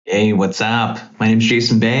Hey, what's up? My name is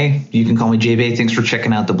Jason Bay. You can call me J-Bay. Thanks for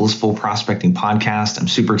checking out the Blissful Prospecting Podcast. I'm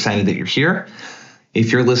super excited that you're here.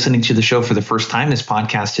 If you're listening to the show for the first time, this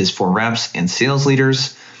podcast is for reps and sales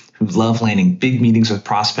leaders who love landing big meetings with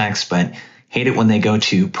prospects, but hate it when they go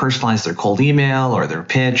to personalize their cold email or their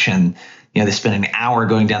pitch and they spend an hour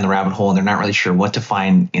going down the rabbit hole and they're not really sure what to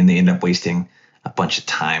find and they end up wasting a bunch of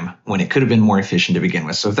time when it could have been more efficient to begin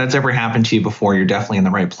with. So if that's ever happened to you before, you're definitely in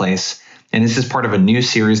the right place. And this is part of a new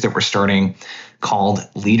series that we're starting called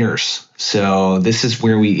Leaders. So this is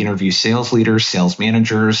where we interview sales leaders, sales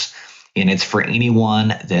managers, and it's for anyone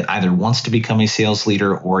that either wants to become a sales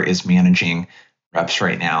leader or is managing reps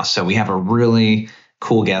right now. So we have a really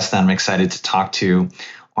cool guest that I'm excited to talk to,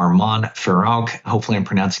 Armand Farrokh. Hopefully I'm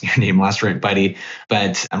pronouncing your name last right, buddy.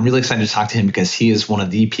 But I'm really excited to talk to him because he is one of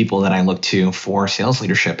the people that I look to for sales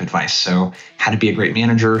leadership advice. So how to be a great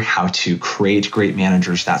manager, how to create great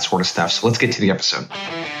managers, that sort of stuff. So let's get to the episode.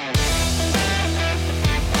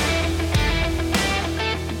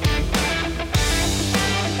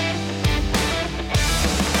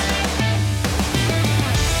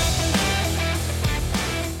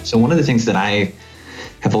 So one of the things that I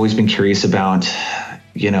have always been curious about,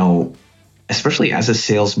 especially as a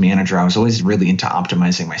sales manager, I was always really into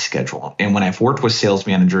optimizing my schedule. And when I've worked with sales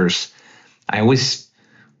managers, I always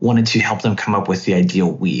wanted to help them come up with the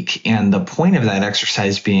ideal week. And the point of that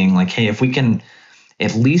exercise being like, hey, if we can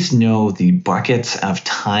at least know the buckets of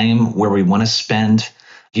time where we want to spend,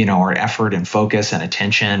 our effort and focus and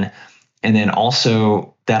attention, and then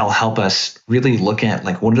also that'll help us really look at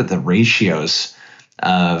like, what are the ratios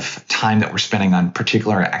of time that we're spending on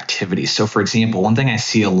particular activities. So for example, one thing I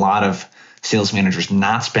see a lot of sales managers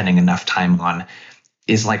not spending enough time on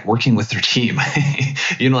is like working with their team.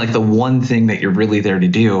 Like the one thing that you're really there to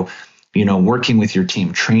do, working with your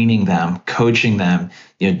team, training them, coaching them,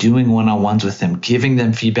 doing one-on-ones with them, giving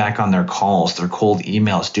them feedback on their calls, their cold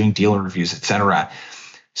emails, doing deal reviews, etc.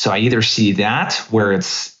 So I either see that where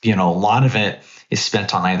it's, a lot of it is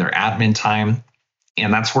spent on either admin time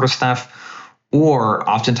and that sort of stuff, or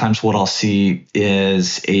oftentimes what I'll see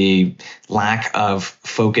is a lack of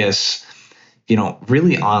focus,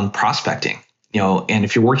 really on prospecting, and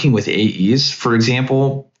if you're working with AEs, for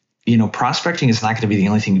example, prospecting is not going to be the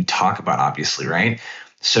only thing you talk about, obviously, right?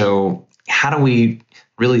 So how do we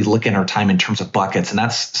really look at our time in terms of buckets? And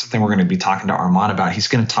that's something we're going to be talking to Armand about. He's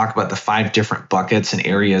going to talk about the 5 different buckets and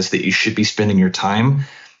areas that you should be spending your time.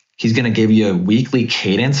 He's going to give you a weekly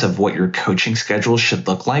cadence of what your coaching schedule should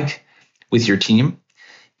look like with your team.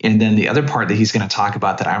 And then the other part that he's going to talk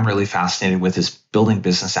about that I'm really fascinated with is building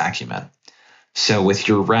business acumen. So with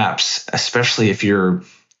your reps, especially if you're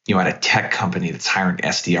at a tech company that's hiring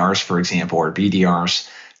SDRs, for example, or BDRs,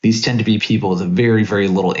 these tend to be people with a very, very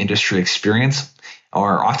little industry experience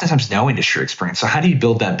or oftentimes no industry experience. So how do you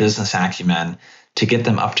build that business acumen to get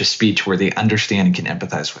them up to speed to where they understand and can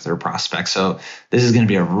empathize with their prospects? So this is going to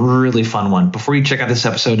be a really fun one. Before you check out this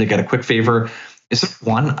episode, I got a quick favor. Is there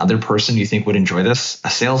one other person you think would enjoy this? A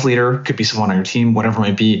sales leader, could be someone on your team, whatever it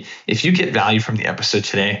might be. If you get value from the episode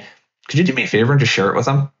today, could you do me a favor and just share it with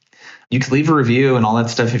them? You could leave a review and all that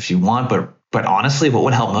stuff if you want, but honestly, what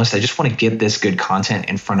would help most, I just want to get this good content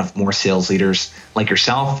in front of more sales leaders like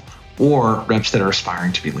yourself or reps that are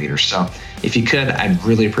aspiring to be leaders. So if you could, I'd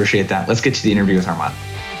really appreciate that. Let's get to the interview with Armand.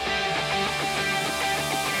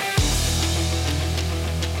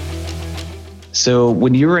 So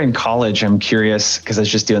when you were in college, I'm curious, because I was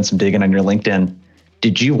just doing some digging on your LinkedIn.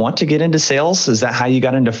 Did you want to get into sales? Is that how you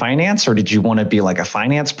got into finance? Or did you want to be like a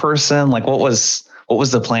finance person? Like what was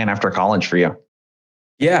the plan after college for you?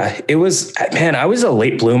 Yeah, it was, man, I was a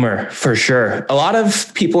late bloomer for sure. A lot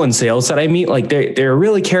of people in sales that I meet, like they're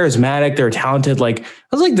really charismatic. They're talented. Like I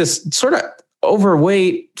was like this sort of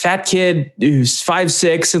overweight, fat kid who's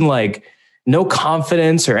 5'6" and like no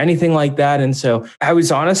confidence or anything like that. And so I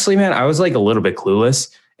was honestly, man, I was like a little bit clueless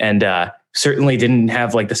and certainly didn't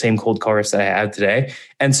have like the same cold course that I have today.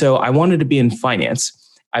 And so I wanted to be in finance.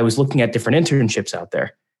 I was looking at different internships out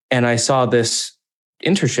there and I saw this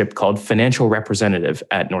internship called financial representative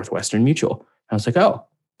at Northwestern Mutual. I was like, oh,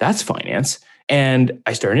 that's finance. And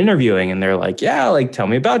I started interviewing and they're like, yeah, like, tell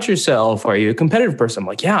me about yourself. Are you a competitive person? I'm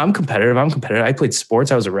like, yeah, I'm competitive. I played sports.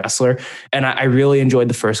 I was a wrestler. And I really enjoyed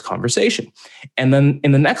the first conversation. And then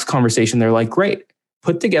in the next conversation, they're like, great,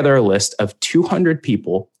 put together a list of 200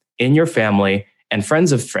 people in your family and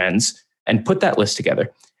friends of friends and put that list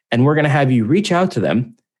together. And we're going to have you reach out to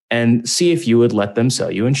them and see if you would let them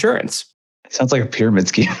sell you insurance. It sounds like a pyramid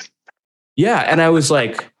scheme. Yeah. And I was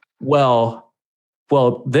like, well,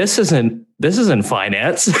 this isn't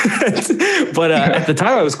finance. But at the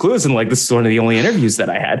time I was clueless and like, this is one of the only interviews that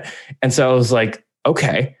I had. And so I was like,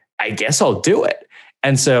 okay. I guess I'll do it.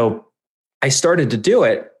 And so I started to do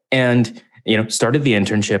it and, started the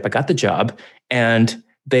internship. I got the job and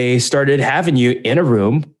they started having you in a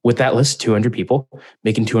room with that list of 200 people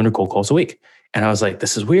making 200 cold calls a week. And I was like,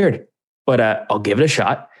 this is weird, but I'll give it a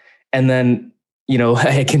shot. And then,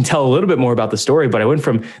 I can tell a little bit more about the story, but I went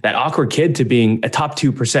from that awkward kid to being a top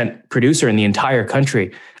 2% producer in the entire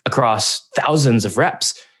country across thousands of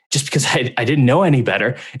reps, just because I didn't know any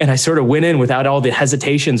better. And I sort of went in without all the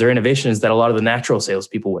hesitations or innovations that a lot of the natural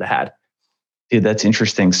salespeople would have had. Dude, that's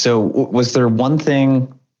interesting. So was there one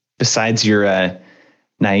thing besides your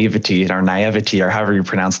naivety or however you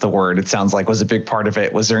pronounce the word, it sounds like was a big part of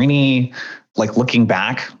it. Was there any, like looking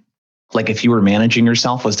back, like if you were managing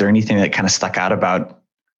yourself, was there anything that kind of stuck out about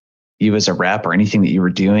you as a rep or anything that you were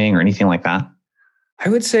doing or anything like that? I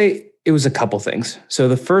would say it was a couple things. So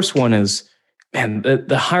the first one is, man,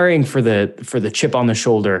 the hiring for the chip on the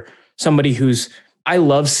shoulder, somebody I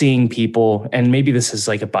love seeing people, and maybe this is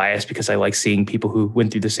like a bias because I like seeing people who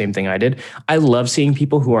went through the same thing I did. I love seeing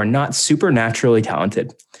people who are not supernaturally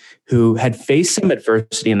talented, who had faced some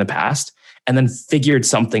adversity in the past and then figured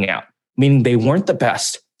something out, meaning they weren't the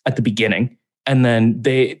best at the beginning. And then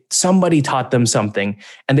somebody taught them something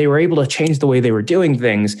and they were able to change the way they were doing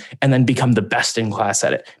things and then become the best in class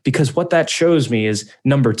at it. Because what that shows me is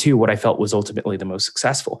number two, what I felt was ultimately the most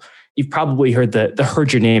successful. You've probably heard the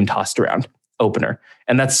heard your name tossed around opener.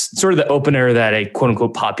 And that's sort of the opener that I quote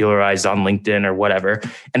unquote popularized on LinkedIn or whatever.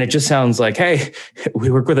 And it just sounds like, hey,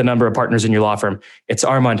 we work with a number of partners in your law firm. It's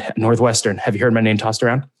Armand at Northwestern. Have you heard my name tossed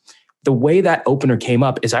around? The way that opener came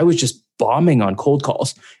up is I was just bombing on cold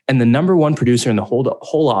calls. And the number one producer in the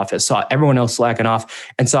whole office saw everyone else slacking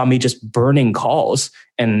off and saw me just burning calls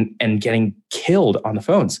and getting killed on the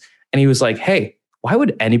phones. And he was like, hey, why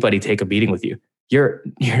would anybody take a meeting with you? You're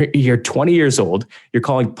 20 years old. You're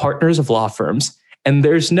calling partners of law firms, and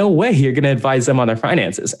there's no way you're going to advise them on their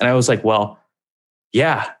finances. And I was like, well,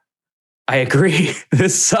 yeah, I agree.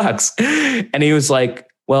 This sucks. And he was like,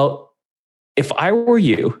 well, if I were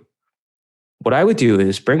you, what I would do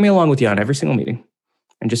is bring me along with you on every single meeting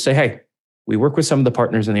and just say, hey, we work with some of the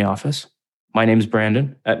partners in the office. My name's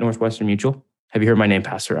Brandon at Northwestern Mutual. Have you heard my name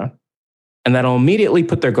passed around? And that'll immediately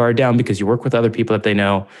put their guard down because you work with other people that they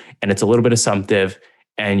know and it's a little bit assumptive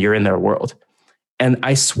and you're in their world. And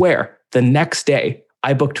I swear the next day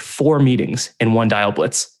I booked 4 meetings in one dial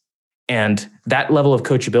blitz. And that level of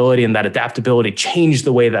coachability and that adaptability changed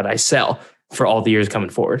the way that I sell for all the years coming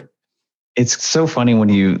forward. It's so funny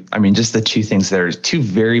just the two things there, 2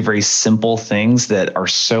 very, very simple things that are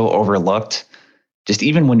so overlooked, just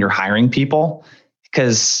even when you're hiring people,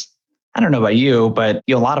 because I don't know about you, but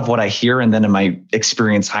a lot of what I hear, and then in my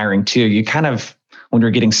experience hiring too, you kind of, when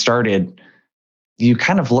you're getting started, you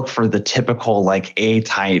kind of look for the typical like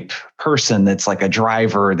A-type person that's like a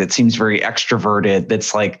driver that seems very extroverted,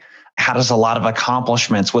 that's like, has a lot of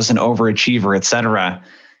accomplishments, was an overachiever, et cetera.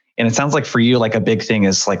 And it sounds like for you, like a big thing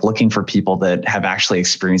is like looking for people that have actually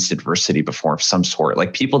experienced adversity before of some sort,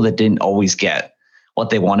 like people that didn't always get what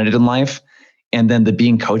they wanted in life. And then the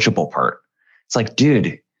being coachable part. It's like,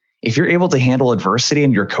 dude, if you're able to handle adversity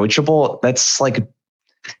and you're coachable, that's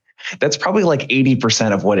probably like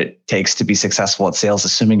 80% of what it takes to be successful at sales,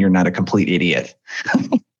 assuming you're not a complete idiot.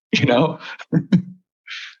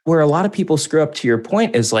 Where a lot of people screw up, to your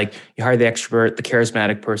point, is like you hire the extrovert, the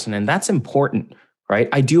charismatic person, and that's important, right?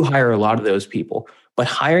 I do hire a lot of those people, but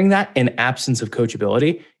hiring that in absence of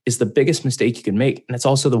coachability is the biggest mistake you can make. And it's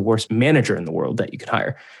also the worst manager in the world that you could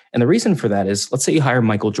hire. And the reason for that is, let's say you hire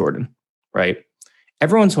Michael Jordan, right?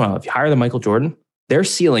 Every once in a while, if you hire the Michael Jordan, their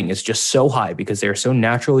ceiling is just so high because they are so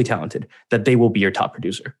naturally talented that they will be your top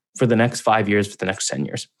producer for the next 5 years, for the next 10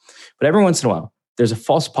 years. But every once in a while, there's a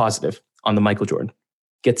false positive on the Michael Jordan.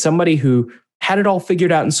 Get somebody who had it all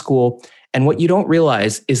figured out in school. And what you don't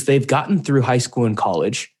realize is they've gotten through high school and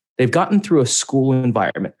college. They've gotten through a school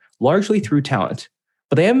environment, largely through talent,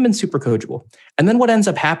 but they haven't been super coachable. And then what ends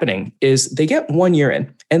up happening is they get 1 year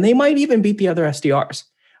in and they might even beat the other SDRs.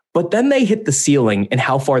 But then they hit the ceiling in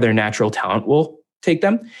how far their natural talent will take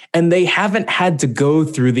them. And they haven't had to go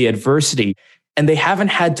through the adversity and they haven't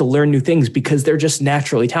had to learn new things because they're just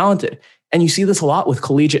naturally talented. And you see this a lot with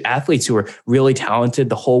collegiate athletes who are really talented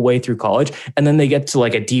the whole way through college. And then they get to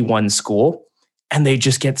like a D1 school and they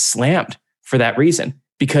just get slammed for that reason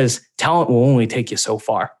because talent will only take you so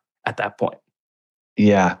far at that point.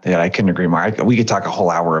 Yeah, I couldn't agree more. We could talk a whole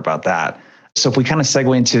hour about that. So if we kind of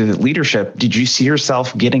segue into leadership, did you see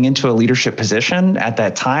yourself getting into a leadership position at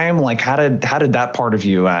that time? Like how did that part of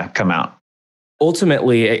you come out?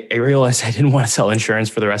 Ultimately, I realized I didn't want to sell insurance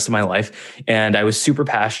for the rest of my life. And I was super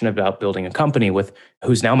passionate about building a company with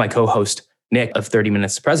who's now my co-host, Nick of 30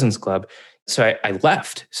 Minutes to President's Club. So I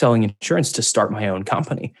left selling insurance to start my own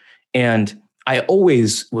company. And I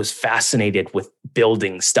always was fascinated with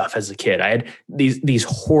building stuff as a kid. I had these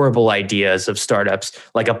horrible ideas of startups,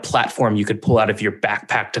 like a platform you could pull out of your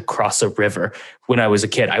backpack to cross a river when I was a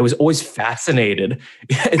kid. I was always fascinated.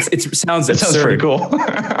 It sounds absurd. Sounds pretty cool.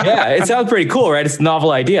 Yeah, it sounds pretty cool, right? It's a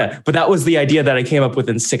novel idea. But that was the idea that I came up with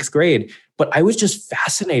in 6th grade. But I was just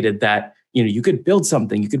fascinated that, you could build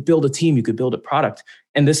something, you could build a team, you could build a product.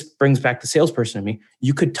 And this brings back the salesperson in me.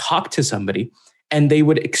 You could talk to somebody and they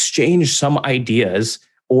would exchange some ideas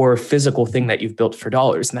or physical thing that you've built for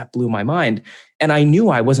dollars. And that blew my mind. And I knew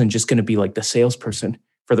I wasn't just going to be like the salesperson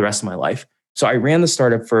for the rest of my life. So I ran the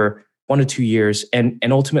startup for 1 to 2 years and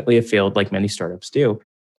ultimately it failed like many startups do.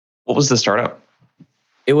 What was the startup?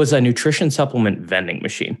 It was a nutrition supplement vending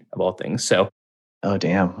machine of all things. So, oh,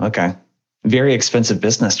 damn. Okay. Very expensive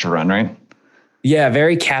business to run, right? Yeah,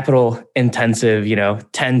 very capital intensive, $10,000,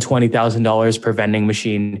 $20,000 per vending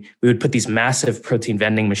machine. We would put these massive protein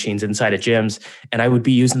vending machines inside of gyms, and I would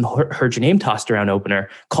be using the Heard Your Name Tossed Around opener,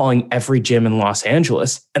 calling every gym in Los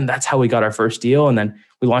Angeles. And that's how we got our first deal. And then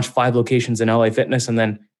we launched 5 locations in LA Fitness. And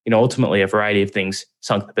then, ultimately a variety of things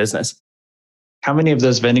sunk the business. How many of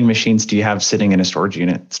those vending machines do you have sitting in a storage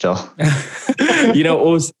unit still?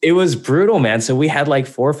 It was brutal, man. So we had like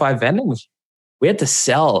 4 or 5 vending machines. We had to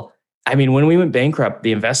sell. I mean, when we went bankrupt,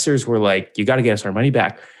 the investors were like, you got to get us our money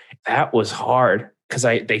back. That was hard because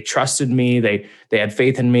they trusted me. They had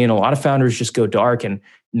faith in me. And a lot of founders just go dark. And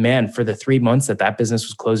man, for the 3 months that business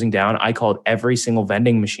was closing down, I called every single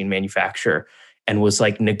vending machine manufacturer and was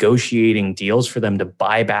like negotiating deals for them to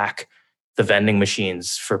buy back the vending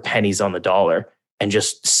machines for pennies on the dollar and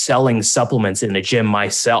just selling supplements in a gym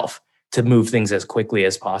myself to move things as quickly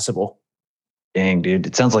as possible. Dang, dude.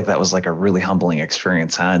 It sounds like that was like a really humbling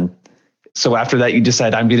experience, huh? So after that, you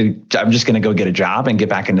decide I'm just going to go get a job and get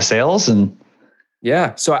back into sales. And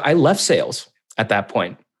yeah, so I left sales at that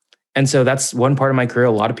point. And so that's one part of my career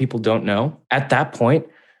a lot of people don't know. At that point,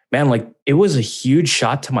 man, like it was a huge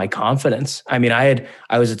shot to my confidence. I mean, I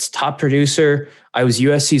was its top producer. I was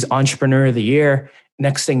USC's Entrepreneur of the Year.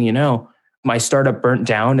 Next thing you know, my startup burnt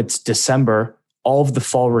down. It's December. All of the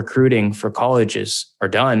fall recruiting for colleges are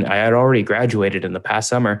done. I had already graduated in the past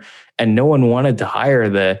summer and no one wanted to hire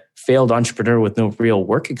the failed entrepreneur with no real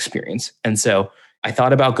work experience. And so I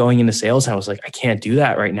thought about going into sales. And I was like, I can't do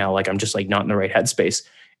that right now. Like I'm just like not in the right headspace.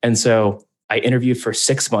 And so I interviewed for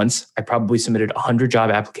 6 months. I probably submitted 100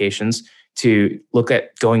 job applications to look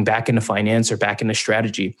at going back into finance or back into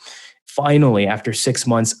strategy. Finally, after 6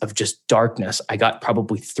 months of just darkness, I got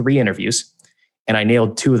probably 3 interviews and I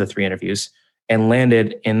nailed 2 of the 3 interviews and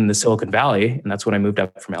landed in the Silicon Valley. And that's when I moved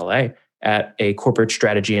up from LA at a corporate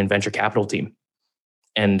strategy and venture capital team.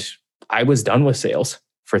 And I was done with sales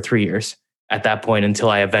for 3 years at that point until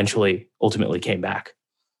I ultimately came back.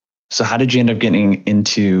 So how did you end up getting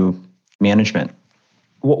into management?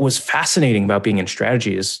 What was fascinating about being in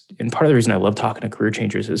strategy is, and part of the reason I love talking to career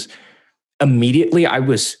changers is immediately I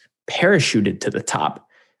was parachuted to the top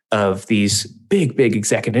of these big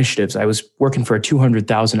exec initiatives. I was working for a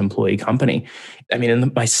 200,000 employee company. I mean,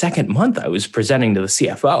 in my second month, I was presenting to the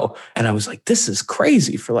CFO and I was like, this is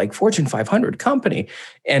crazy for like Fortune 500 company.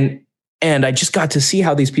 And I just got to see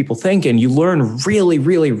how these people think. And you learn really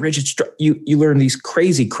rigid, you learn these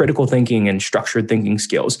crazy critical thinking and structured thinking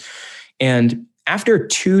skills. And after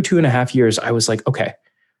 2.5 years, I was like, okay,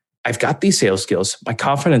 I've got these sales skills, my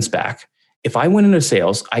confidence back. If I went into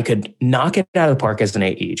sales, I could knock it out of the park as an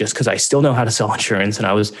AE just because I still know how to sell insurance and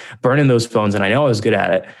I was burning those phones and I know I was good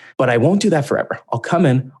at it, but I won't do that forever. I'll come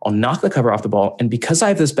in, I'll knock the cover off the ball. And because I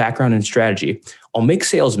have this background in strategy, I'll make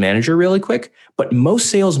sales manager really quick, but most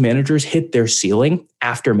sales managers hit their ceiling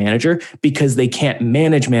after manager because they can't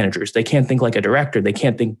manage managers. They can't think like a director. They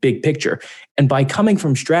can't think big picture. And by coming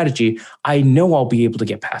from strategy, I know I'll be able to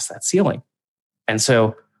get past that ceiling. And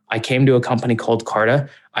so I came to a company called Carta.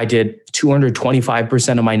 I did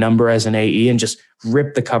 225% of my number as an AE and just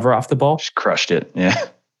ripped the cover off the ball. Just crushed it. Yeah.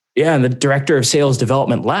 Yeah. And the director of sales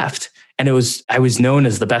development left. And I was known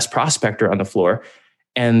as the best prospector on the floor.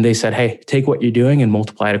 And they said, hey, take what you're doing and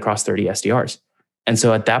multiply it across 30 SDRs. And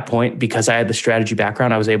so at that point, because I had the strategy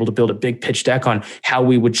background, I was able to build a big pitch deck on how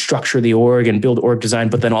we would structure the org and build org design,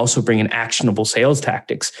 but then also bring in actionable sales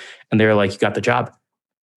tactics. And they were like, you got the job.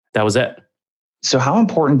 That was it. So how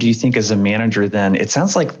important do you think as a manager then, it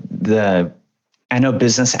sounds like I know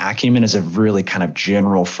business acumen is a really kind of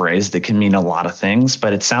general phrase that can mean a lot of things,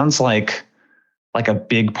 but it sounds like a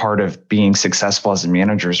big part of being successful as a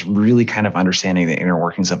manager is really kind of understanding the inner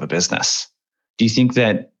workings of a business. Do you think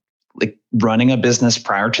that like running a business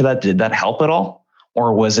prior to that, did that help at all?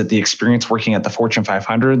 or was it the experience working at the Fortune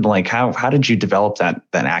 500? Like how did you develop that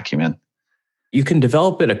acumen? You can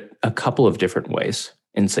develop it a couple of different ways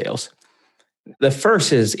in sales. The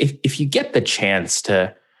first is if you get the chance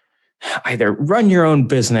to either run your own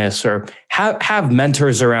business or have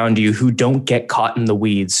mentors around you who don't get caught in the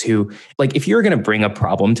weeds, who, like, if you're going to bring a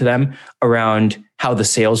problem to them around how the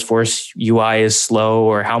Salesforce UI is slow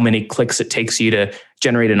or how many clicks it takes you to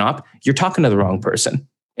generate an op, you're talking to the wrong person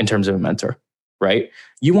in terms of a mentor, right?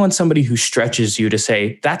 You want somebody who stretches you to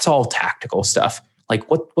say, that's all tactical stuff. Like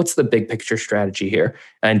what's the big picture strategy here,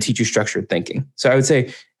 and teach you structured thinking. So I would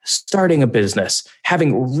say starting a business,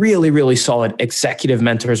 having really, really solid executive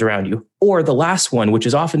mentors around you, or the last one, which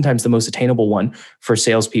is oftentimes the most attainable one for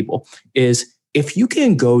salespeople, is if you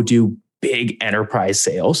can go do big enterprise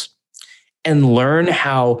sales and learn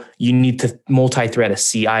how you need to multi-thread a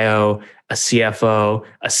CIO, a CFO,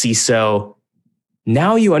 a CISO.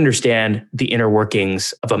 Now you understand the inner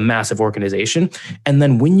workings of a massive organization. And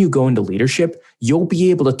then when you go into leadership, you'll be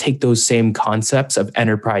able to take those same concepts of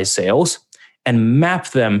enterprise sales and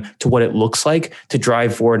map them to what it looks like to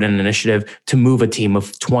drive forward an initiative to move a team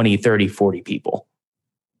of 20, 30, 40 people.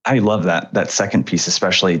 I love that second piece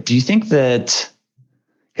especially. Do you think that,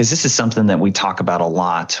 because this is something that we talk about a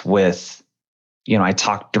lot with, I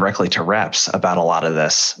talk directly to reps about a lot of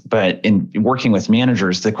this, but in working with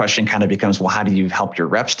managers, the question kind of becomes, well, how do you help your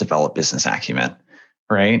reps develop business acumen,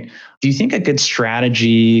 right? Do you think a good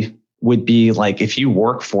strategy would be like if you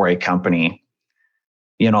work for a company,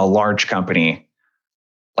 a large company,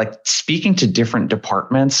 like speaking to different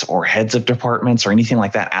departments or heads of departments or anything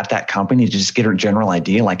like that at that company to just get a general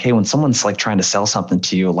idea, like, hey, when someone's like trying to sell something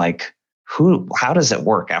to you, like how does it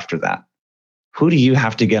work after that? Who do you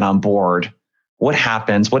have to get on board? What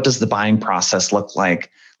happens? What does the buying process look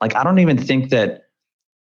like? Like, I don't even think that,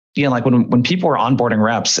 like when people are onboarding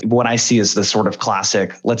reps, what I see is the sort of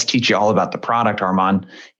classic, let's teach you all about the product, Armand,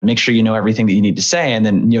 make sure you know everything that you need to say, and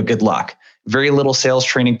then, good luck. Very little sales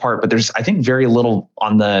training part, but there's, I think, very little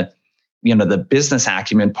on the, the business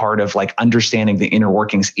acumen part of like understanding the inner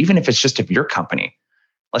workings, even if it's just of your company.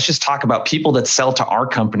 Let's just talk about people that sell to our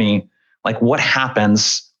company. Like what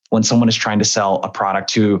happens when someone is trying to sell a product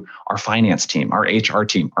to our finance team, our HR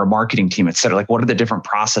team, our marketing team, et cetera? Like what are the different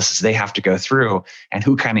processes they have to go through and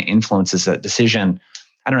who kind of influences that decision?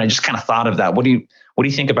 I don't know. I just kind of thought of that. What do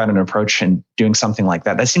you think about an approach and doing something like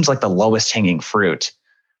that? That seems like the lowest hanging fruit,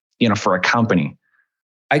 for a company.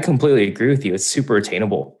 I completely agree with you. It's super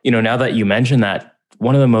attainable. Now that you mentioned that,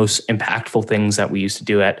 one of the most impactful things that we used to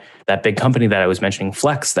do at that big company that I was mentioning,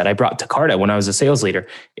 Flex, that I brought to Carta when I was a sales leader,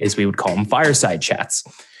 is we would call them fireside chats.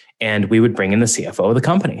 And we would bring in the CFO of the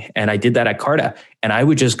company. And I did that at Carta. And I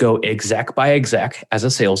would just go exec by exec as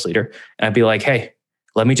a sales leader. And I'd be like, hey,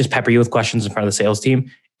 let me just pepper you with questions in front of the sales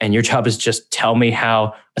team. And your job is just tell me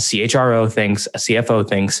how a CHRO thinks, a CFO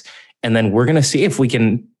thinks. And then we're going to see if we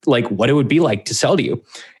can, like, what it would be like to sell to you.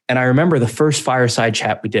 And I remember the first fireside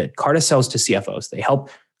chat we did, Carta sells to CFOs. They help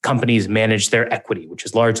companies manage their equity, which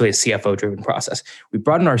is largely a CFO-driven process. We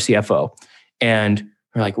brought in our CFO and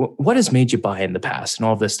we're like, what has made you buy in the past and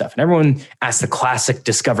all of this stuff? And everyone asked the classic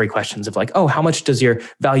discovery questions of like, oh, how much does your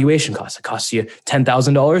valuation cost? It costs you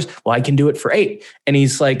 $10,000. Well, I can do it for $8,000. And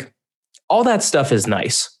he's like, all that stuff is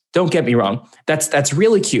nice. Don't get me wrong. That's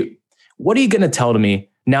really cute. What are you going to tell to me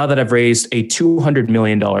now that I've raised a $200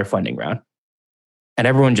 million funding round? And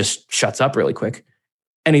everyone just shuts up really quick.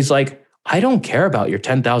 And he's like, I don't care about your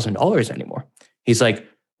 $10,000 anymore. He's like,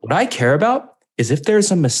 what I care about is if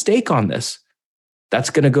there's a mistake on this, that's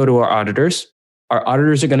going to go to our auditors. Our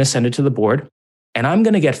auditors are going to send it to the board, and I'm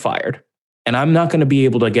going to get fired, and I'm not going to be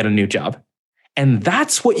able to get a new job. And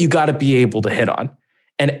that's what you got to be able to hit on.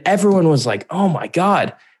 And everyone was like, oh my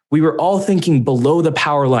God, we were all thinking below the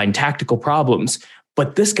power line, tactical problems,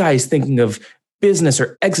 but this guy is thinking of business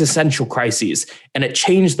or existential crises. And it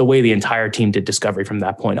changed the way the entire team did discovery from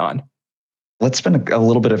that point on. Let's spend a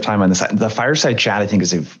little bit of time on this. The fireside chat, I think,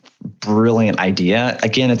 is a brilliant idea.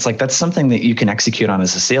 Again, it's like that's something that you can execute on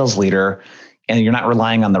as a sales leader, and you're not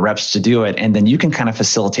relying on the reps to do it. And then you can kind of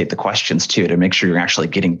facilitate the questions too, to make sure you're actually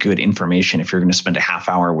getting good information if you're going to spend a half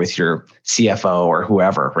hour with your CFO or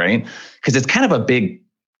whoever, right? Because it's kind of a big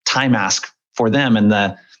time ask for them. And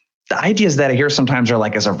the ideas that I hear sometimes are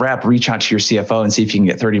like, as a rep, reach out to your CFO and see if you can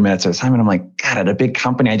get 30 minutes at a time. And I'm like, God, at a big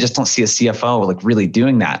company, I just don't see a CFO like really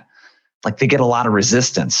doing that. Like they get a lot of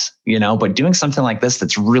resistance, but doing something like this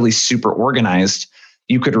that's really super organized,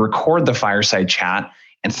 you could record the fireside chat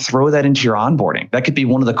and throw that into your onboarding. That could be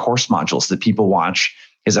one of the course modules that people watch,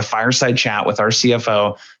 is a fireside chat with our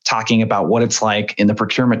CFO talking about what it's like in the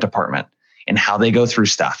procurement department. and how they go through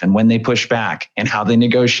stuff and when they push back and how they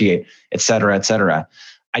negotiate, et cetera, et cetera.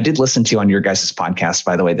 I did listen to on your guys' podcast,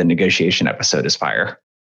 by the way, the negotiation episode is fire.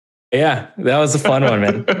 Yeah, that was a fun one,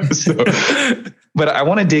 man. But I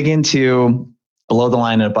want to dig into below the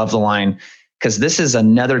line and above the line, because this is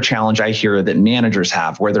another challenge I hear that managers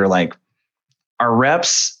have where they're like, our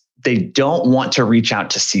reps, they don't want to reach out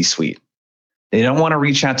to C-suite. They don't want to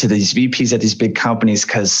reach out to these VPs at these big companies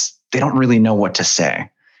because they don't really know what to say.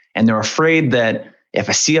 And they're afraid that if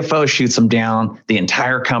a CFO shoots them down, the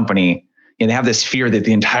entire company, they have this fear that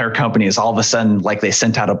the entire company is all of a sudden like they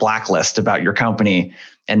sent out a blacklist about your company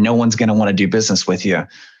and no one's going to want to do business with you.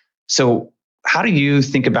 So how do you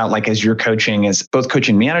think about, like, as you're coaching, as both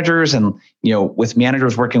coaching managers and, with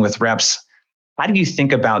managers working with reps, how do you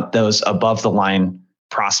think about those above the line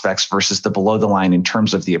prospects versus the below the line in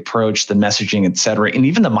terms of the approach, the messaging, et cetera, and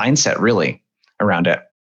even the mindset really around it?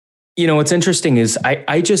 What's interesting is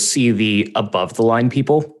I just see the above the line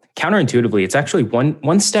people. Counterintuitively, it's actually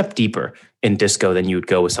one step deeper in disco than you would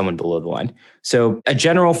go with someone below the line. So a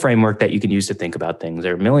general framework that you can use to think about things,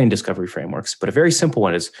 there are a million discovery frameworks, but a very simple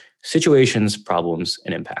one is situations, problems,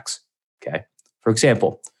 and impacts. Okay. For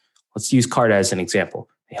example, let's use Carta as an example.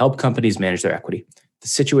 They help companies manage their equity. The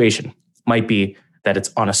situation might be that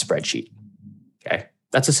it's on a spreadsheet. Okay.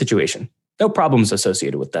 That's a situation. No problems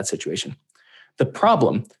associated with that situation. The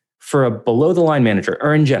problem for a below the line manager,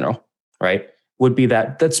 or in general, right, would be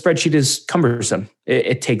that spreadsheet is cumbersome.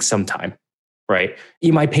 It takes some time, right?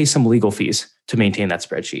 You might pay some legal fees to maintain that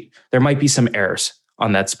spreadsheet. There might be some errors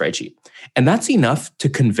on that spreadsheet. And that's enough to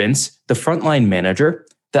convince the frontline manager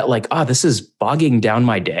that, like, this is bogging down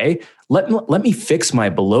my day. Let me fix my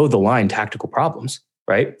below the line tactical problems,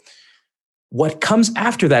 right? What comes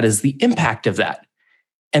after that is the impact of that.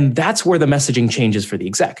 And that's where the messaging changes for the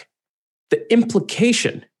exec. The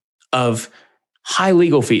implication of high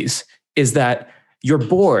legal fees is that your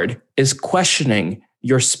board is questioning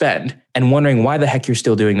your spend and wondering why the heck you're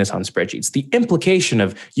still doing this on spreadsheets. The implication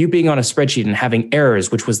of you being on a spreadsheet and having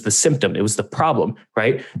errors, which was the symptom, it was the problem,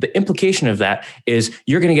 right? The implication of that is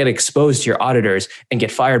you're going to get exposed to your auditors and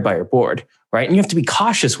get fired by your board, right? And you have to be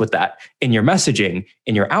cautious with that in your messaging,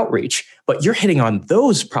 in your outreach, but you're hitting on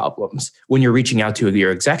those problems when you're reaching out to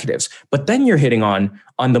your executives. But then you're hitting on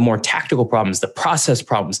the more tactical problems, the process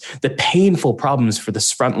problems, the painful problems for the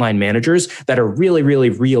frontline managers that are really, really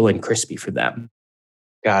real and crispy for them.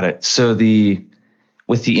 Got it. So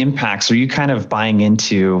with the impacts, are you kind of buying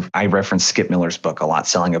into, I reference Skip Miller's book a lot,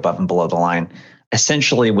 Selling Above and Below the Line.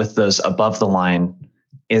 Essentially with those above the line,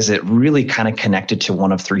 is it really kind of connected to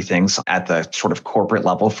one of three things at the sort of corporate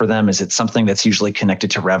level for them? Is it something that's usually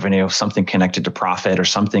connected to revenue, something connected to profit, or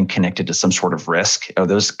something connected to some sort of risk? Are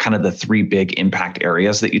those kind of the three big impact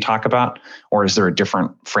areas that you talk about? Or is there a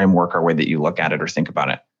different framework or way that you look at it or think about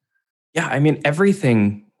it? Yeah, I mean,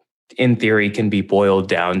 everything in theory can be boiled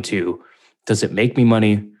down to, does it make me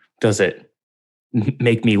money? Does it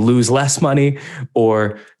make me lose less money?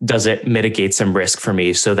 Or does it mitigate some risk for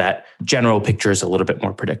me so that general picture is a little bit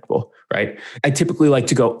more predictable, right? I typically like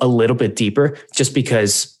to go a little bit deeper just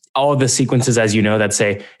because all of the sequences, as you know, that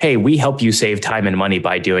say, hey, we help you save time and money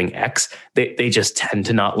by doing X, they just tend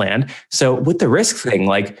to not land. So with the risk thing,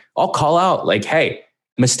 like I'll call out like, hey,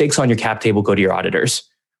 mistakes on your cap table, go to your auditors,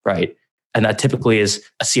 right? And that typically is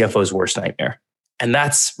a CFO's worst nightmare. And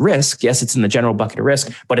that's risk. Yes, it's in the general bucket of risk,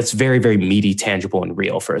 but it's very, very meaty, tangible, and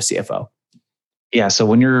real for a CFO. Yeah. So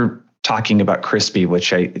when you're talking about crispy,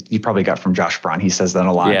 which you probably got from Josh Braun, he says that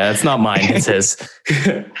a lot. Yeah, it's not mine. It's his.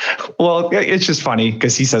 Well, it's just funny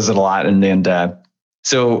because he says it a lot. And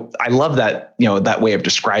so I love that, that way of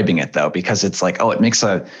describing it though, because it's like, it makes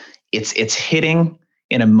it's hitting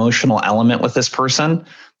an emotional element with this person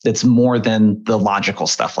that's more than the logical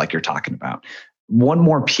stuff like you're talking about. One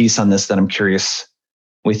more piece on this that I'm curious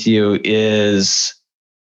with you is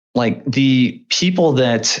like the people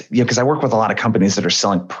that, because I work with a lot of companies that are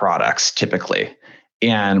selling products typically.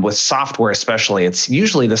 And with software, especially, it's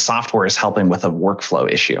usually the software is helping with a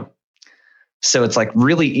workflow issue. So it's like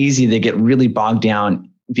really easy. They get really bogged down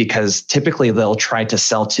because typically they'll try to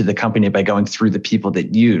sell to the company by going through the people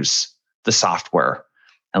that use the software.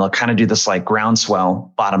 And they'll kind of do this like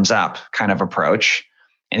groundswell, bottoms up kind of approach.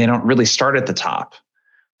 And they don't really start at the top.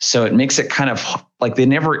 So it makes it kind of like they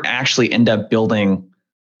never actually end up building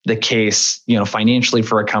the case, financially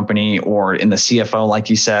for a company, or in the CFO, like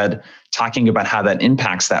you said, talking about how that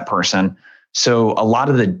impacts that person. So a lot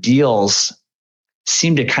of the deals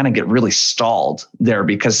seem to kind of get really stalled there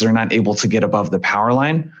because they're not able to get above the power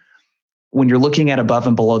line. When you're looking at above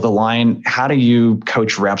and below the line, how do you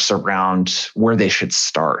coach reps around where they should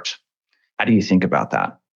start? How do you think about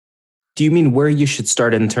that? Do you mean where you should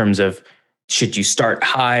start in terms of should you start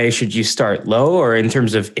high? Should you start low? Or in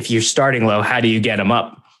terms of if you're starting low, how do you get them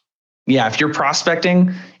up? Yeah, if you're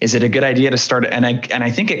prospecting, is it a good idea to start? And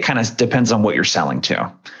I think it kind of depends on what you're selling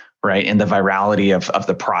to, right? And the virality of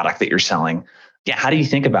the product that you're selling. Yeah, how do you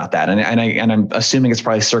think about that? And I'm assuming it's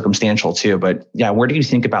probably circumstantial too. But yeah, where do you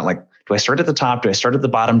think about, like, do I start at the top? Do I start at the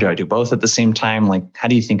bottom? Do I do both at the same time? Like, how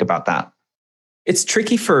do you think about that? It's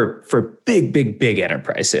tricky for big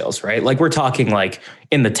enterprise sales, right? Like we're talking like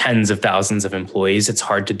in the tens of thousands of employees. It's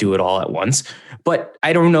hard to do it all at once. But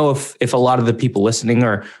I don't know if a lot of the people listening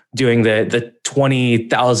are doing the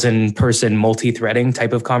 20,000 person multi-threading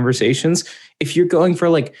type of conversations. If you're going for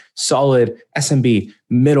like solid SMB,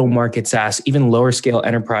 middle market SaaS, even lower scale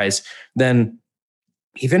enterprise, then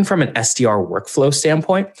even from an SDR workflow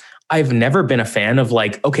standpoint, I've never been a fan of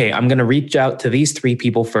like, okay, I'm going to reach out to these 3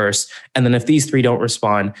 people first. And then if these 3 don't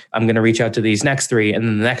respond, I'm going to reach out to these next 3 and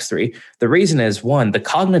then the next 3. The reason is, one, the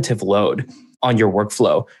cognitive load on your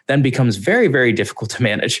workflow then becomes very, very difficult to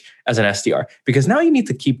manage as an SDR, because now you need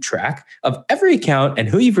to keep track of every account and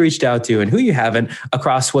who you've reached out to and who you haven't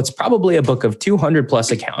across what's probably a book of 200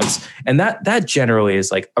 plus accounts. And that generally is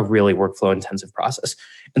like a really workflow intensive process.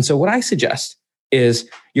 And so what I suggest is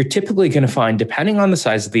you're typically going to find, depending on the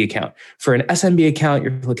size of the account, for an SMB account,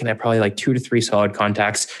 you're looking at probably like 2 to 3 solid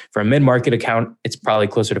contacts. For a mid-market account, it's probably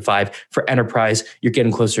closer to 5. For enterprise, you're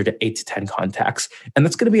getting closer to 8 to 10 contacts. And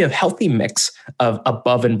that's going to be a healthy mix of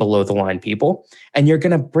above and below the line people. And you're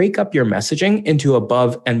going to break up your messaging into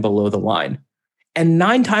above and below the line. And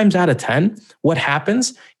 9 times out of 10, what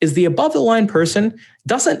happens is the above the line person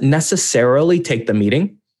doesn't necessarily take the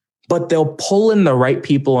meeting, but they'll pull in the right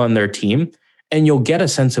people on their team, and you'll get a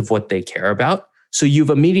sense of what they care about. So you've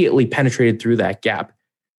immediately penetrated through that gap.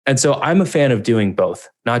 And so I'm a fan of doing both,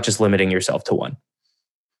 not just limiting yourself to one.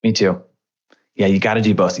 Me too. Yeah, you got to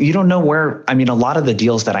do both. You don't know where, I mean, a lot of the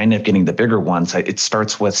deals that I end up getting, the bigger ones, it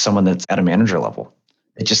starts with someone that's at a manager level.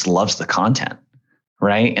 It just loves the content,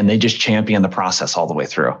 right? And they just champion the process all the way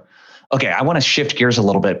through. Okay, I want to shift gears a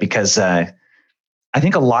little bit because I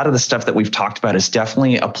think a lot of the stuff that we've talked about is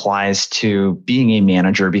definitely applies to being a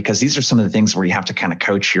manager, because these are some of the things where you have to kind of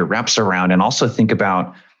coach your reps around and also think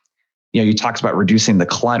about, you talked about reducing the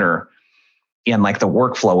clutter and like the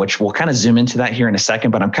workflow, which we'll kind of zoom into that here in a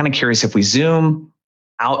second. But I'm kind of curious, if we zoom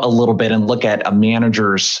out a little bit and look at a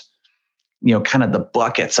manager's, kind of the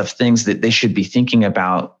buckets of things that they should be thinking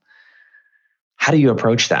about, how do you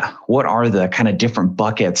approach that? What are the kind of different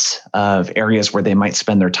buckets of areas where they might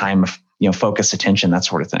spend their time, focus, attention, that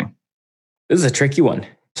sort of thing? This is a tricky one.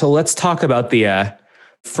 So let's talk about the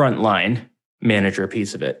frontline manager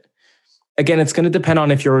piece of it. Again, it's going to depend on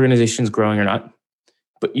if your organization is growing or not.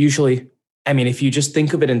 But usually, if you just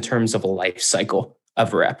think of it in terms of a life cycle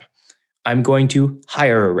of a rep, I'm going to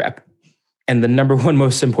hire a rep. And the number one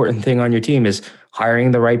most important thing on your team is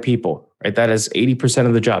hiring the right people, right? That is 80%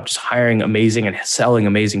 of the job, just hiring amazing and selling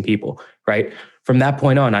amazing people, right? From that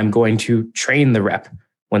point on, I'm going to train the rep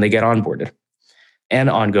when they get onboarded and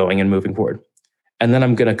ongoing and moving forward. And then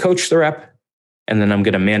I'm going to coach the rep, and then I'm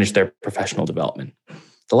going to manage their professional development.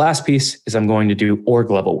 The last piece is I'm going to do org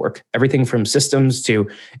level work, everything from systems to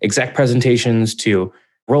exec presentations to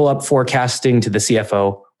roll up forecasting to the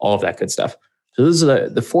CFO, all of that good stuff. So those are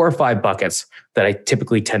the 4 or 5 buckets that I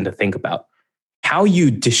typically tend to think about. How you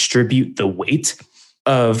distribute the weight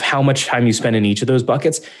of how much time you spend in each of those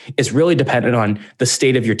buckets is really dependent on the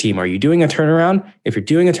state of your team. Are you doing a turnaround? If you're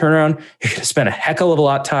doing a turnaround, you're going to spend a heck of a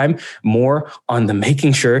lot of time more on the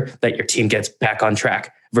making sure that your team gets back on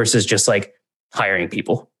track versus just like hiring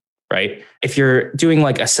people, right? If you're doing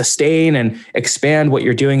like a sustain and expand, what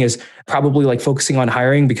you're doing is probably like focusing on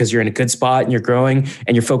hiring because you're in a good spot and you're growing,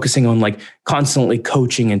 and you're focusing on like constantly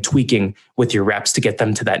coaching and tweaking with your reps to get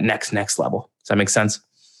them to that next level. Does that make sense?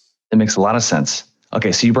 It makes a lot of sense.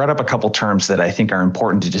 Okay, so you brought up a couple terms that I think are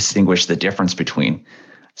important to distinguish the difference between.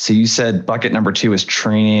 So you said bucket number 2 is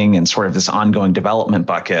training and sort of this ongoing development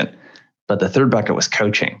bucket, but the third bucket was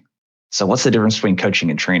coaching. So what's the difference between coaching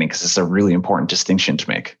and training? Because it's a really important distinction to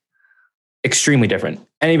make. Extremely different.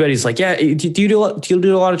 Anybody's like, yeah, do you do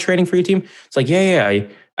a lot of training for your team? It's like, yeah,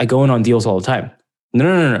 I go in on deals all the time.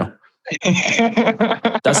 No.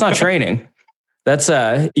 That's not training. That's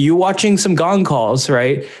you watching some gong calls,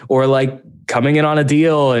 right? Or like coming in on a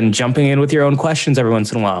deal and jumping in with your own questions every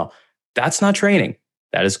once in a while. That's not training.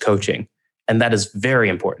 That is coaching. And that is very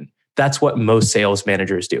important. That's what most sales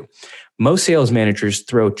managers do. Most sales managers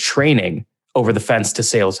throw training over the fence to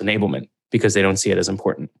sales enablement because they don't see it as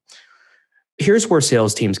important. Here's where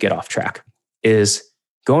sales teams get off track, is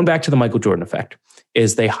going back to the Michael Jordan effect,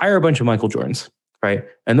 is they hire a bunch of Michael Jordans, right?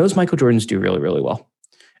 And those Michael Jordans do really, really well.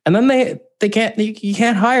 And then they can't, you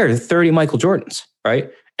can't hire 30 Michael Jordans,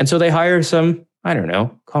 right? And so they hire some, I don't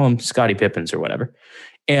know, call them Scottie Pippens or whatever.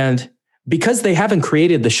 And because they haven't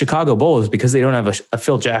created the Chicago Bulls, because they don't have a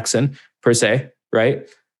Phil Jackson per se, right?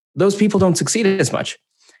 Those people don't succeed as much.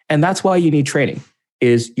 And that's why you need training.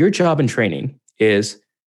 Is your job in training is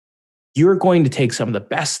you're going to take some of the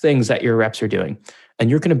best things that your reps are doing and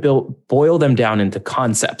you're going to boil them down into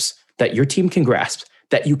concepts that your team can grasp,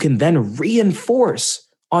 that you can then reinforce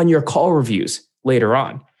on your call reviews later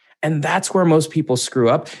on. And that's where most people screw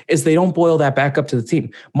up, is they don't boil that back up to the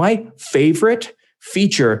team. My favorite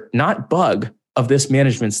feature, not bug, of this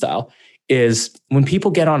management style is when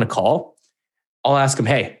people get on a call, I'll ask them,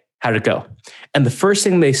 hey, how did it go? And the first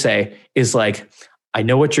thing they say is like, I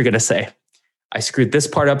know what you're going to say. I screwed this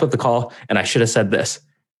part up of the call and I should have said this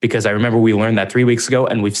because I remember we learned that 3 weeks ago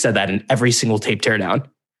and we've said that in every single tape teardown.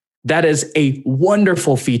 That is a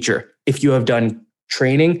wonderful feature if you have done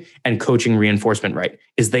training and coaching reinforcement right,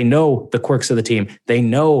 is they know the quirks of the team. They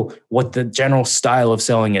know what the general style of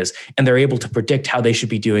selling is, and they're able to predict how they should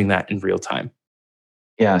be doing that in real time.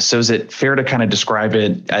 Yeah. So is it fair to kind of describe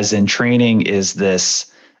it as in training is this,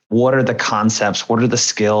 what are the concepts? What are the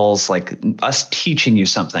skills? Like us teaching you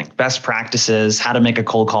something, best practices, how to make a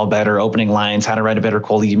cold call better, opening lines, how to write a better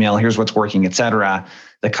cold email, here's what's working, et cetera.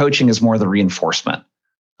 The coaching is more the reinforcement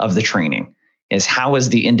of the training, is how is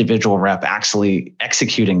the individual rep actually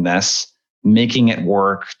executing this, making it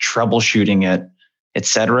work, troubleshooting it, et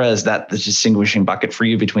cetera. Is that the distinguishing bucket for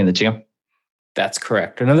you between the two? That's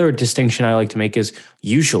correct. Another distinction I like to make is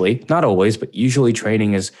usually, not always, but usually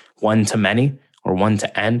training is one to many or one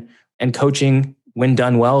to N. And coaching, when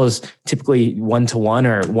done well, is typically one to one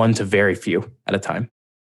or one to very few at a time.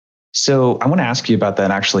 So I want to ask you about that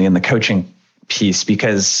actually in the coaching piece,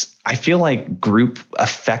 because I feel like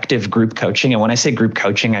effective group coaching. And when I say group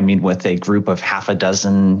coaching, I mean with a group of half a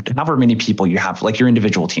dozen, however many people you have, like your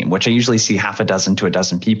individual team, which I usually see half a dozen to a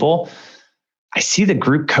dozen people. I see the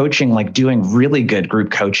group coaching, like doing really good group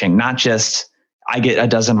coaching, not just I get a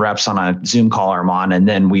dozen reps on a Zoom call I'm on, and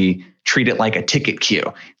then we treat it like a ticket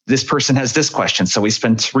queue. This person has this question. So we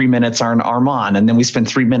spend 3 minutes on Armand, and then we spend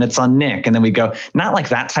 3 minutes on Nick. And then we go, not like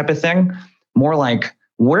that type of thing, more like,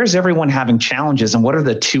 where's everyone having challenges and what are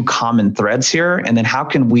the two common threads here? And then how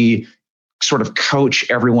can we sort of coach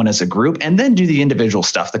everyone as a group and then do the individual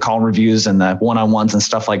stuff, the call reviews and the one-on-ones and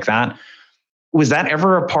stuff like that? Was that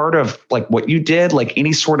ever a part of like what you did? Like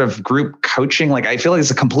any sort of group coaching? Like I feel like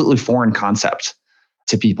it's a completely foreign concept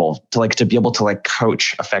to people to be able to like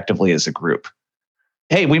coach effectively as a group.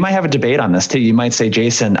 Hey, we might have a debate on this too. You might say,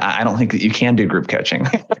 Jason, I don't think that you can do group coaching.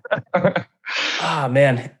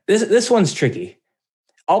 Man, this one's tricky.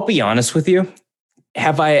 I'll be honest with you.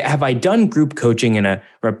 Have I done group coaching in a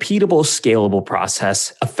repeatable, scalable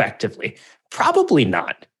process effectively? Probably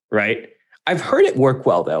not, right? I've heard it work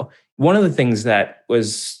well though. One of the things that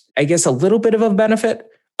was, I guess, a little bit of a benefit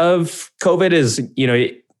of COVID is,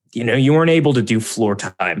 you weren't able to do floor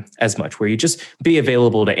time as much, where you just be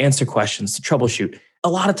available to answer questions, to troubleshoot. A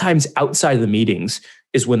lot of times outside of the meetings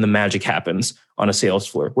is when the magic happens on a sales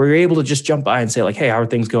floor, where you're able to just jump by and say like, hey, how are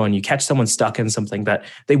things going? You catch someone stuck in something that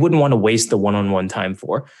they wouldn't want to waste the one-on-one time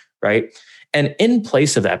for, right? And in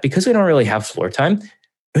place of that, because we don't really have floor time,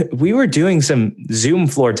 we were doing some Zoom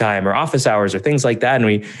floor time or office hours or things like that.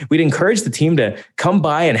 And we'd encourage the team to come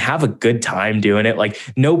by and have a good time doing it. Like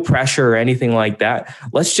no pressure or anything like that.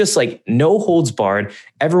 Let's just like no holds barred.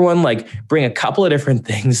 Everyone like bring a couple of different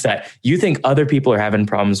things that you think other people are having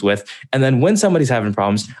problems with. And then when somebody's having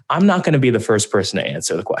problems, I'm not going to be the first person to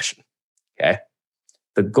answer the question. Okay.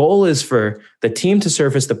 The goal is for the team to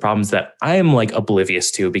surface the problems that I am like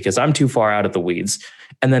oblivious to because I'm too far out of the weeds,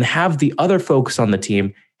 and then have the other folks on the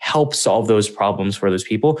team help solve those problems for those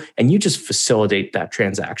people. And you just facilitate that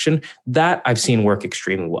transaction. That I've seen work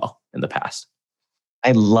extremely well in the past.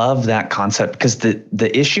 I love that concept because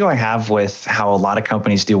the issue I have with how a lot of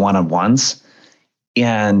companies do one-on-ones,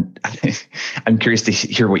 and I'm curious to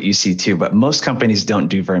hear what you see too, but most companies don't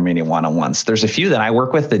do very many one-on-ones. There's a few that I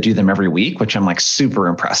work with that do them every week, which I'm like super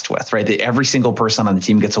impressed with, right? Every single person on the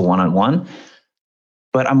team gets a one-on-one.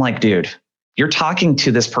 But I'm like, dude, you're talking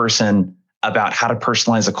to this person about how to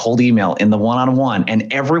personalize a cold email in the one-on-one,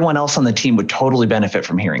 and everyone else on the team would totally benefit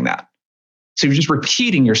from hearing that. So you're just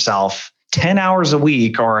repeating yourself 10 hours a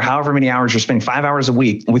week or however many hours you're spending, 5 hours a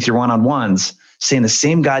week with your one-on-ones, saying the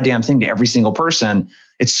same goddamn thing to every single person.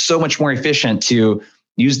 It's so much more efficient to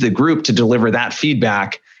use the group to deliver that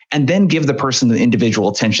feedback and then give the person the individual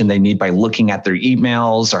attention they need by looking at their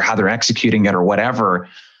emails or how they're executing it or whatever.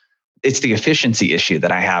 It's the efficiency issue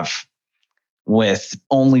that I have with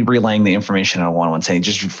only relaying the information on a one-on-one saying, it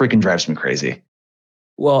just freaking drives me crazy.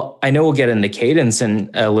 Well, I know we'll get into cadence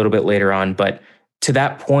in a little bit later on, but to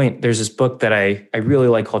that point, there's this book that I really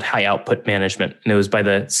like called High Output Management. And it was by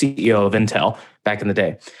the CEO of Intel back in the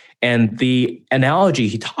day. And the analogy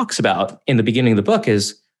he talks about in the beginning of the book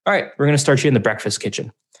is, all right, we're going to start you in the breakfast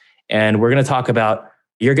kitchen. And we're going to talk about,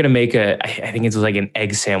 you're going to make I think it's like an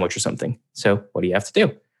egg sandwich or something. So what do you have to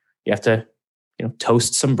do? You have to,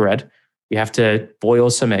 toast some bread. You have to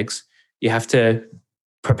boil some eggs. You have to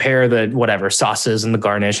prepare the whatever sauces and the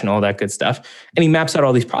garnish and all that good stuff. And he maps out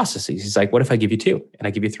all these processes. He's like, what if I give you 2 and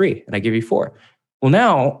I give you 3 and I give you 4? Well,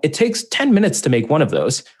 now it takes 10 minutes to make one of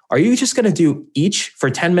those. Are you just going to do each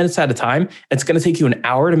for 10 minutes at a time? It's going to take you an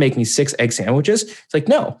hour to make me 6 egg sandwiches. It's like,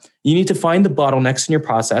 no, you need to find the bottlenecks in your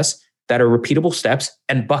process that are repeatable steps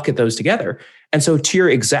and bucket those together. And so to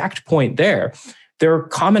your exact point there are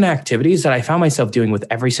common activities that I found myself doing with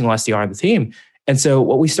every single SDR on the team. And so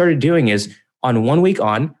what we started doing is, on 1 week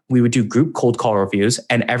on, we would do group cold call reviews,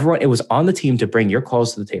 and it was on the team to bring your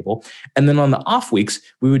calls to the table. And then on the off weeks,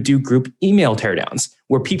 we would do group email teardowns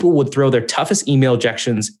where people would throw their toughest email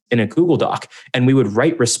objections in a Google Doc, and we would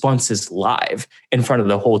write responses live in front of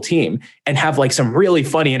the whole team and have like some really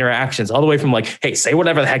funny interactions, all the way from like, hey, say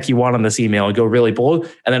whatever the heck you want on this email and go really bold.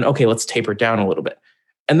 And then, okay, let's taper it down a little bit.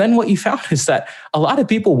 And then what you found is that a lot of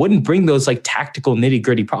people wouldn't bring those like tactical nitty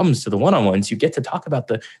gritty problems to the one-on-ones. You get to talk about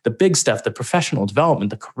the big stuff, the professional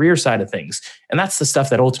development, the career side of things. And that's the stuff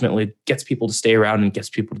that ultimately gets people to stay around and gets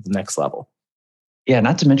people to the next level. Yeah,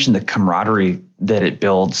 not to mention the camaraderie that it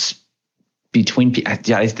builds between people.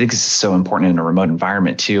 Yeah, I think this is so important in a remote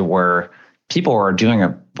environment too, where people are doing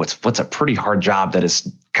what's a pretty hard job that is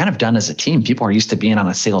kind of done as a team. People are used to being on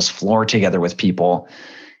a sales floor together with people.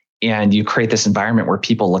 And you create this environment where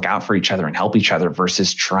people look out for each other and help each other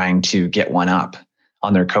versus trying to get one up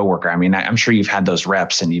on their coworker. I mean, I'm sure you've had those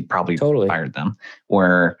reps and you probably fired them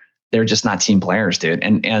where they're just not team players, dude.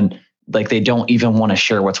 And like they don't even want to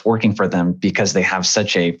share what's working for them because they have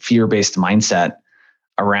such a fear-based mindset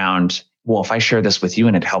around, well, if I share this with you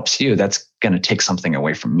and it helps you, that's going to take something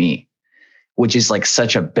away from me, which is like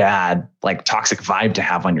such a bad, like toxic vibe to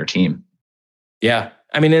have on your team. Yeah.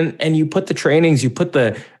 I mean, and you put the trainings, you put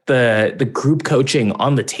the group coaching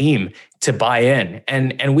on the team to buy in.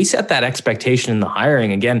 And we set that expectation in the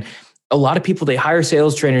hiring. Again, a lot of people, they hire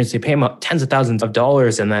sales trainers, they pay them tens of thousands of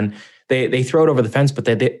dollars, and then they throw it over the fence, but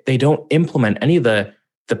they don't implement any of the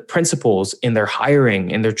principles in their hiring,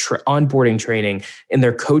 in their onboarding training, in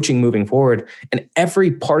their coaching moving forward. And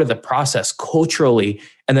every part of the process culturally,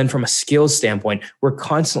 and then from a skills standpoint, we're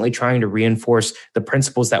constantly trying to reinforce the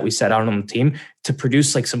principles that we set out on the team to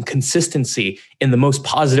produce like some consistency in the most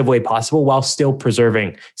positive way possible while still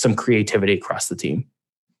preserving some creativity across the team.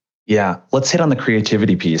 Yeah, let's hit on the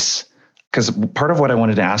creativity piece. Because part of what I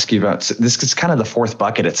wanted to ask you about, so this is kind of the fourth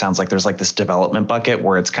bucket. It sounds like there's like this development bucket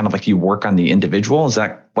where it's kind of like you work on the individual. Is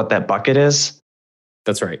that what that bucket is?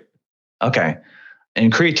 That's right. Okay.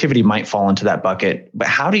 And creativity might fall into that bucket, but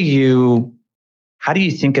how do you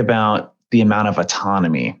think about the amount of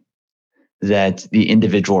autonomy that the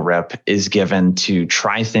individual rep is given to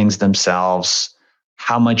try things themselves?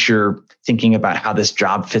 How much you're thinking about how this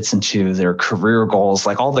job fits into their career goals,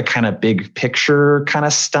 like all the kind of big picture kind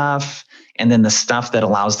of stuff. And then the stuff that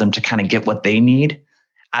allows them to kind of get what they need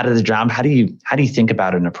out of the job. How do you think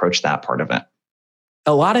about it and approach that part of it?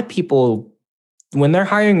 A lot of people, when they're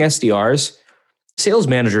hiring SDRs, sales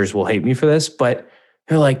managers will hate me for this, but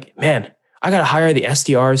they're like, man, I got to hire the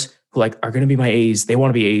SDRs who like are going to be my A's. They want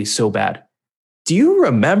to be A's so bad. Do you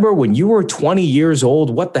remember when you were 20 years old,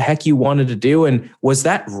 what the heck you wanted to do? And was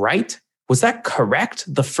that right? Was that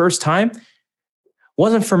correct the first time?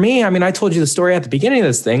 Wasn't for me. I mean, I told you the story at the beginning of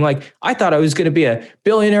this thing. Like, I thought I was going to be a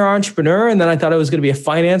billionaire entrepreneur, and then I thought I was going to be a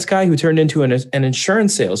finance guy who turned into an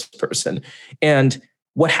insurance salesperson. And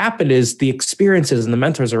what happened is the experiences and the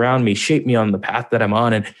mentors around me shaped me on the path that I'm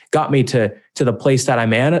on and got me to the place that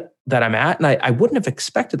I'm at. And I wouldn't have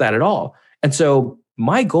expected that at all. And so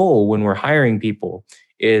my goal when we're hiring people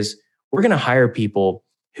is we're going to hire people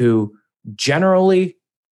who generally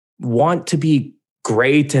want to be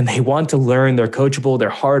great and they want to learn. They're coachable, they're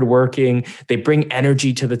hardworking, they bring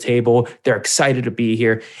energy to the table, they're excited to be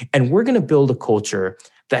here. And we're going to build a culture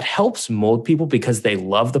that helps mold people because they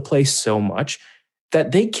love the place so much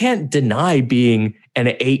that they can't deny being an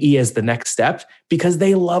AE as the next step because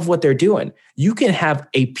they love what they're doing. You can have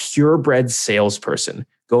a purebred salesperson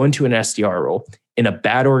go into an SDR role in a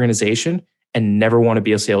bad organization and never want to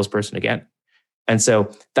be a salesperson again. And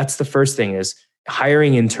so that's the first thing is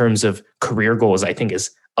hiring in terms of career goals, I think is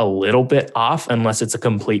a little bit off unless it's a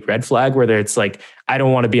complete red flag where it's like, I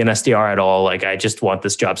don't want to be an SDR at all. Like I just want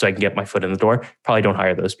this job so I can get my foot in the door. Probably don't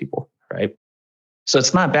hire those people, right? So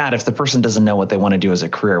it's not bad if the person doesn't know what they want to do as a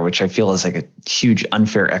career, which I feel is like a huge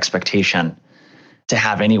unfair expectation to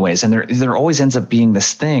have anyways. And there always ends up being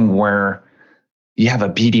this thing where you have a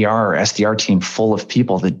BDR or SDR team full of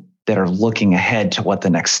people that are looking ahead to what the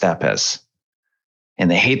next step is. And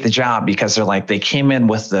they hate the job because they came in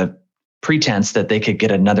with the pretense that they could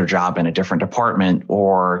get another job in a different department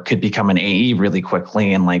or could become an AE really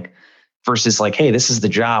quickly. And versus hey, this is the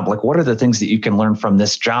job. What are the things that you can learn from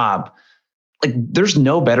this job? There's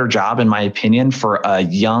no better job, in my opinion, for a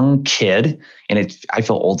young kid. And I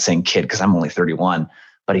feel old saying kid because I'm only 31,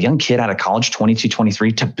 but a young kid out of college, 22,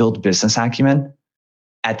 23, to build business acumen.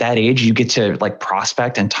 At that age, you get to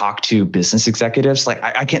prospect and talk to business executives.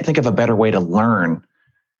 I can't think of a better way to learn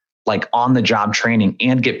on the job training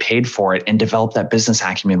and get paid for it and develop that business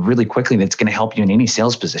acumen really quickly. That's going to help you in any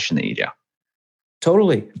sales position that you do.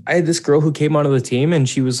 Totally. I had this girl who came onto the team and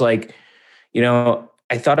she was like,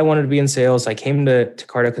 I thought I wanted to be in sales. I came to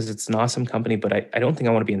Carta because it's an awesome company, but I don't think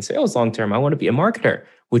I want to be in sales long term. I want to be a marketer,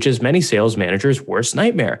 which is many sales managers' worst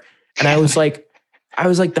nightmare. And I was like,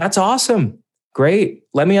 that's awesome. Great.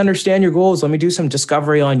 Let me understand your goals. Let me do some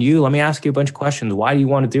discovery on you. Let me ask you a bunch of questions. Why do you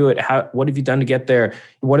want to do it? What have you done to get there?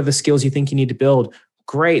 What are the skills you think you need to build?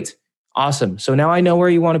 Great. Awesome. So now I know where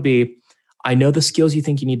you want to be. I know the skills you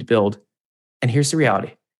think you need to build. And here's the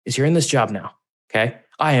reality is you're in this job now. Okay.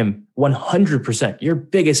 I am 100% your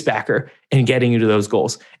biggest backer in getting you to those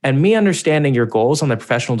goals. And me understanding your goals on the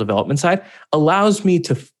professional development side allows me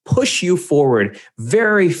to push you forward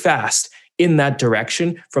very fast in that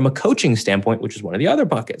direction from a coaching standpoint, which is one of the other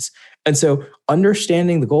buckets. And so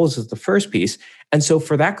understanding the goals is the first piece. And so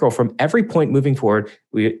for that girl, from every point moving forward,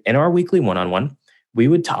 in our weekly one-on-one, we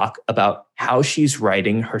would talk about how she's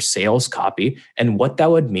writing her sales copy and what that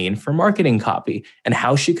would mean for marketing copy and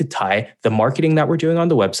how she could tie the marketing that we're doing on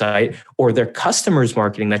the website or their customers'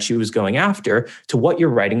 marketing that she was going after to what you're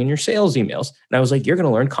writing in your sales emails. And I was like, you're going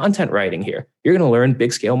to learn content writing here. You're going to learn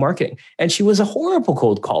big scale marketing. And she was a horrible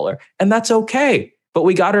cold caller, and that's okay. But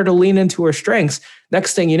we got her to lean into her strengths.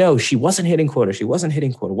 Next thing you know, she wasn't hitting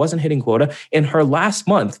quota. In her last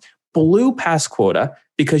month, blew past quota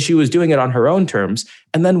because she was doing it on her own terms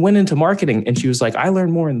and then went into marketing. And she was like, I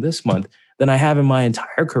learned more in this month than I have in my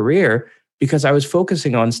entire career because I was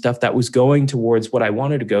focusing on stuff that was going towards what I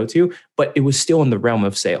wanted to go to, but it was still in the realm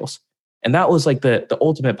of sales. And that was the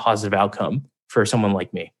ultimate positive outcome for someone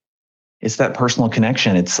like me. It's that personal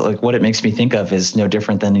connection. It's what it makes me think of is no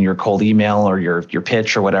different than your cold email or your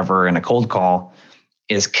pitch or whatever in a cold call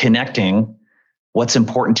is connecting what's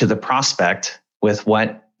important to the prospect with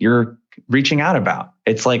what you're reaching out about.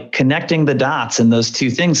 It's connecting the dots, and those two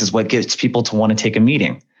things is what gets people to want to take a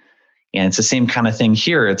meeting. And it's the same kind of thing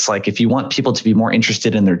here. It's if you want people to be more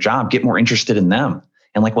interested in their job, get more interested in them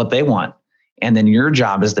and what they want. And then your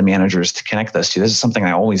job as the manager is to connect those two. This is something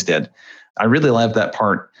I always did. I really love that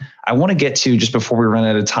part. I want to get to, just before we run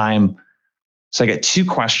out of time, so I got two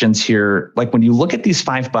questions here. When you look at these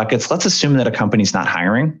 5 buckets, let's assume that a company's not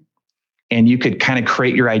hiring and you could kind of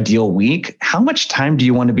create your ideal week. How much time do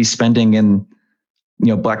you want to be spending in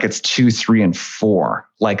buckets 2, 3, and 4?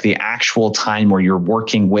 The actual time where you're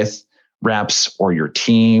working with reps or your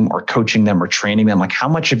team or coaching them or training them. How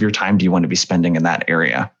much of your time do you want to be spending in that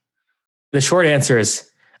area? The short answer is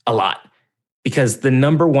a lot. Because the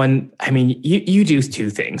number one, you do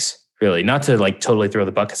 2 things, really, not to totally throw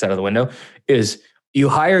the buckets out of the window, is you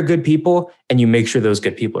hire good people and you make sure those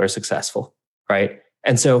good people are successful, right?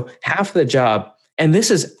 And so half of the job, and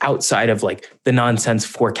this is outside of the nonsense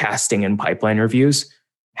forecasting and pipeline reviews,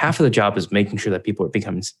 half of the job is making sure that people are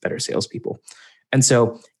becoming better salespeople. And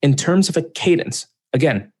so in terms of a cadence,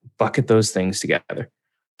 again, bucket those things together.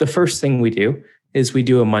 The first thing we do is we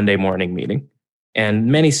do a Monday morning meeting. And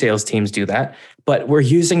many sales teams do that, but we're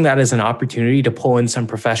using that as an opportunity to pull in some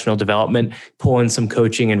professional development, pull in some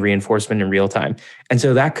coaching and reinforcement in real time. And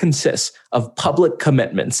so that consists of public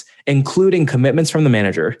commitments, including commitments from the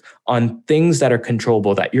manager on things that are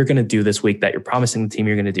controllable that you're going to do this week, that you're promising the team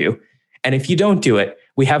you're going to do. And if you don't do it,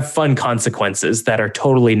 we have fun consequences that are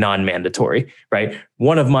totally non-mandatory, right?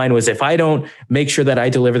 One of mine was if I don't make sure that I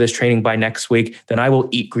deliver this training by next week, then I will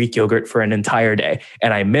eat Greek yogurt for an entire day.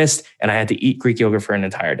 And I missed, and I had to eat Greek yogurt for an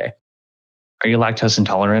entire day. Are you lactose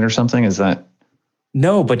intolerant or something? Is that?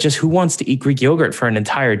 No, but just who wants to eat Greek yogurt for an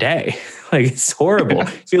entire day? It's horrible. I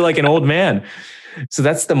feel like an old man. So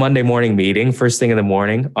that's the Monday morning meeting, first thing in the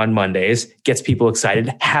morning on Mondays, gets people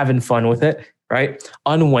excited, having fun with it. Right?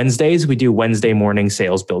 On Wednesdays, we do Wednesday morning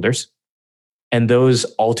sales builders. And those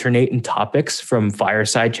alternate in topics from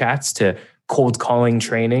fireside chats to cold calling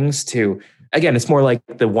trainings to, again, it's more like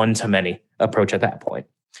the one-to-many approach at that point.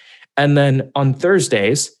 And then on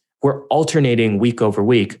Thursdays, we're alternating week over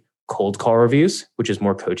week cold call reviews, which is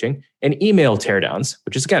more coaching, and email teardowns,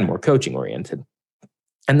 which is again more coaching oriented.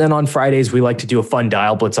 And then on Fridays, we like to do a fun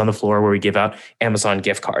dial blitz on the floor where we give out Amazon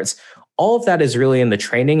gift cards. All of that is really in the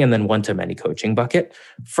training and then one-to-many coaching bucket.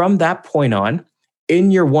 From that point on,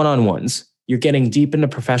 in your one-on-ones, you're getting deep into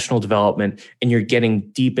professional development and you're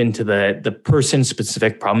getting deep into the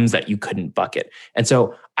person-specific problems that you couldn't bucket. And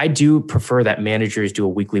so I do prefer that managers do a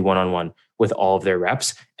weekly one-on-one with all of their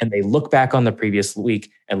reps and they look back on the previous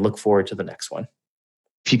week and look forward to the next one.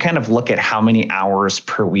 If you kind of look at how many hours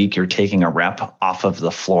per week you're taking a rep off of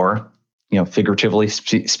the floor, figuratively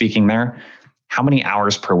speaking there, how many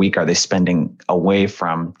hours per week are they spending away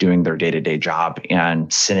from doing their day-to-day job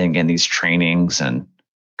and sitting in these trainings and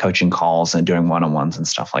coaching calls and doing one-on-ones and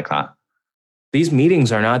stuff like that? These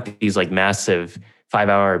meetings are not these like massive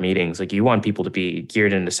 5-hour meetings. Like you want people to be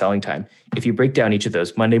geared into selling time. If you break down each of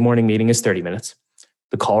those, Monday morning meeting is 30 minutes.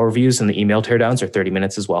 The call reviews and the email teardowns are 30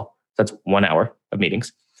 minutes as well. That's 1 hour of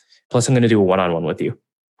meetings. Plus I'm going to do a one-on-one with you,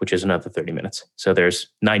 which is another 30 minutes. So there's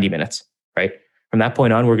 90 minutes, right? From that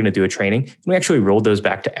point on, we're going to do a training. And we actually rolled those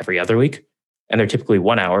back to every other week. And they're typically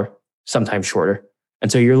 1 hour, sometimes shorter.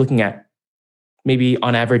 And so you're looking at maybe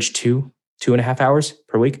on average 2.5 hours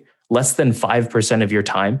per week, less than 5% of your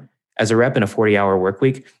time as a rep in a 40-hour work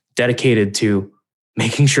week dedicated to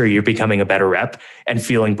making sure you're becoming a better rep and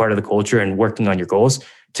feeling part of the culture and working on your goals.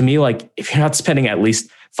 To me, like if you're not spending at least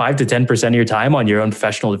 5 to 10% of your time on your own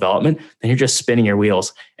professional development, then you're just spinning your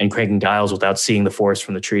wheels and cranking dials without seeing the forest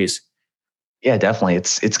from the trees. Yeah, definitely.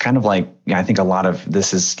 It's kind of like, I think a lot of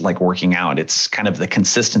this is like working out. It's kind of the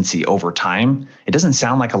consistency over time. It doesn't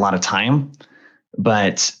sound like a lot of time,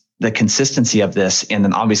 but the consistency of this, and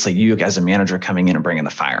then obviously you as a manager coming in and bringing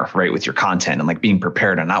the fire, right, with your content and like being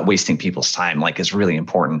prepared and not wasting people's time, like is really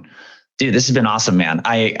important. Dude, this has been awesome, man.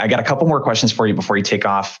 I got a couple more questions for you before you take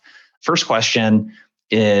off. First question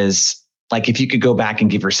is like, if you could go back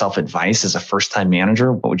and give yourself advice as a first-time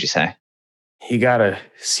manager, what would you say? You got to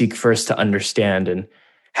seek first to understand and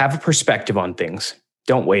have a perspective on things.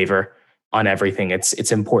 Don't waver on everything.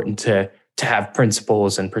 It's important to have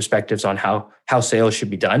principles and perspectives on how sales should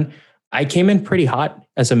be done. I came in pretty hot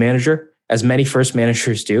as a manager, as many first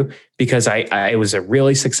managers do, because I was a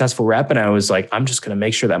really successful rep and I was like, I'm just going to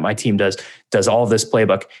make sure that my team does all of this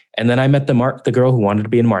playbook. And then I met the girl who wanted to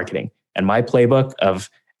be in marketing, and my playbook of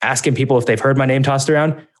asking people if they've heard my name tossed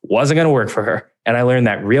around wasn't going to work for her. And I learned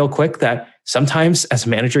that real quick, that sometimes as a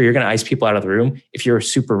manager, you're going to ice people out of the room if you're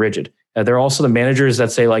super rigid. There are also the managers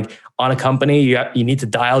that say like on a company, you need to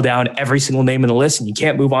dial down every single name in the list and you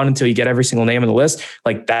can't move on until you get every single name in the list.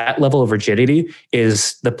 Like that level of rigidity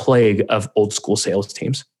is the plague of old school sales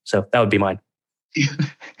teams. So that would be mine.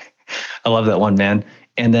 I love that one, man.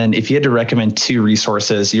 And then if you had to recommend 2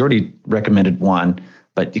 resources, you already recommended one,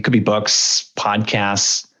 but it could be books,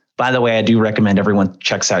 podcasts. By the way, I do recommend everyone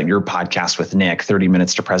checks out your podcast with Nick, 30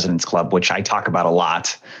 Minutes to President's Club, which I talk about a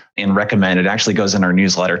lot and recommend. It actually goes in our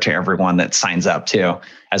newsletter to everyone that signs up too,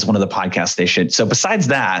 as one of the podcasts they should. So besides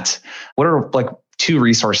that, what are like 2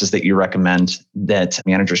 resources that you recommend that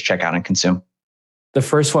managers check out and consume? The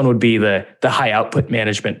first one would be the High Output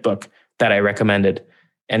Management book that I recommended.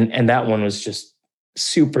 And that one was just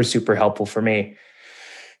super, super helpful for me.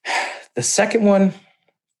 The second one,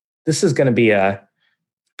 this is going to be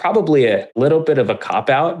probably a little bit of a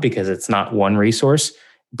cop-out because it's not one resource,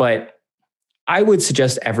 but I would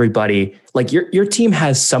suggest everybody, like your team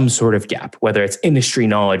has some sort of gap, whether it's industry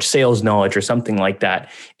knowledge, sales knowledge, or something like that.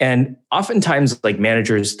 And oftentimes like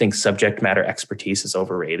managers think subject matter expertise is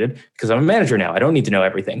overrated because I'm a manager now. I don't need to know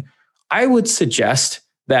everything. I would suggest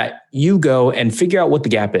that you go and figure out what the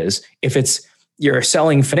gap is. If it's you're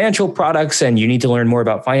selling financial products and you need to learn more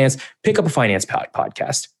about finance, pick up a finance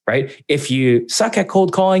podcast, right? If you suck at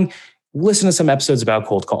cold calling, listen to some episodes about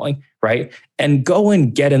cold calling, right? And go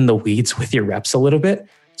and get in the weeds with your reps a little bit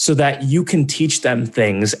so that you can teach them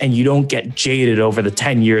things and you don't get jaded over the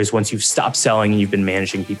 10 years once you've stopped selling and you've been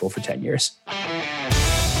managing people for 10 years.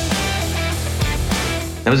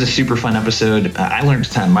 That was a super fun episode. I learned a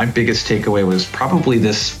ton. My biggest takeaway was probably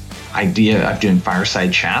this idea of doing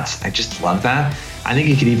fireside chats. I just love that. I think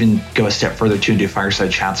you could even go a step further too and do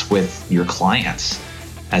fireside chats with your clients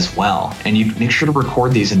as well. And you make sure to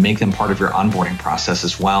record these and make them part of your onboarding process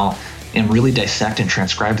as well, and really dissect and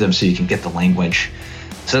transcribe them so you can get the language.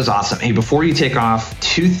 So that's awesome. Hey, before you take off,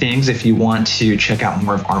 2 things if you want to check out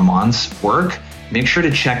more of Armand's work, make sure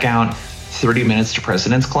to check out 30 Minutes to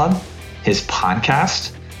President's Club, his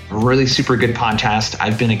podcast. Really super good podcast.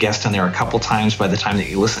 I've been a guest on there a couple times by the time that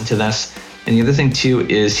you listen to this. And the other thing too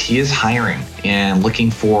is he is hiring and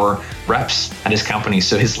looking for reps at his company.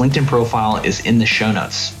 So his LinkedIn profile is in the show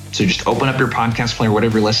notes. So just open up your podcast player,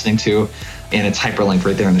 whatever you're listening to, and it's hyperlinked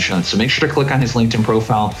right there in the show notes. So make sure to click on his LinkedIn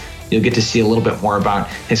profile. You'll get to see a little bit more about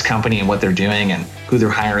his company and what they're doing and who they're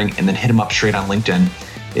hiring, and then hit him up straight on LinkedIn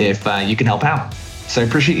if you can help out. So I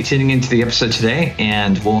appreciate you tuning into the episode today,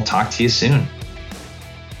 and we'll talk to you soon.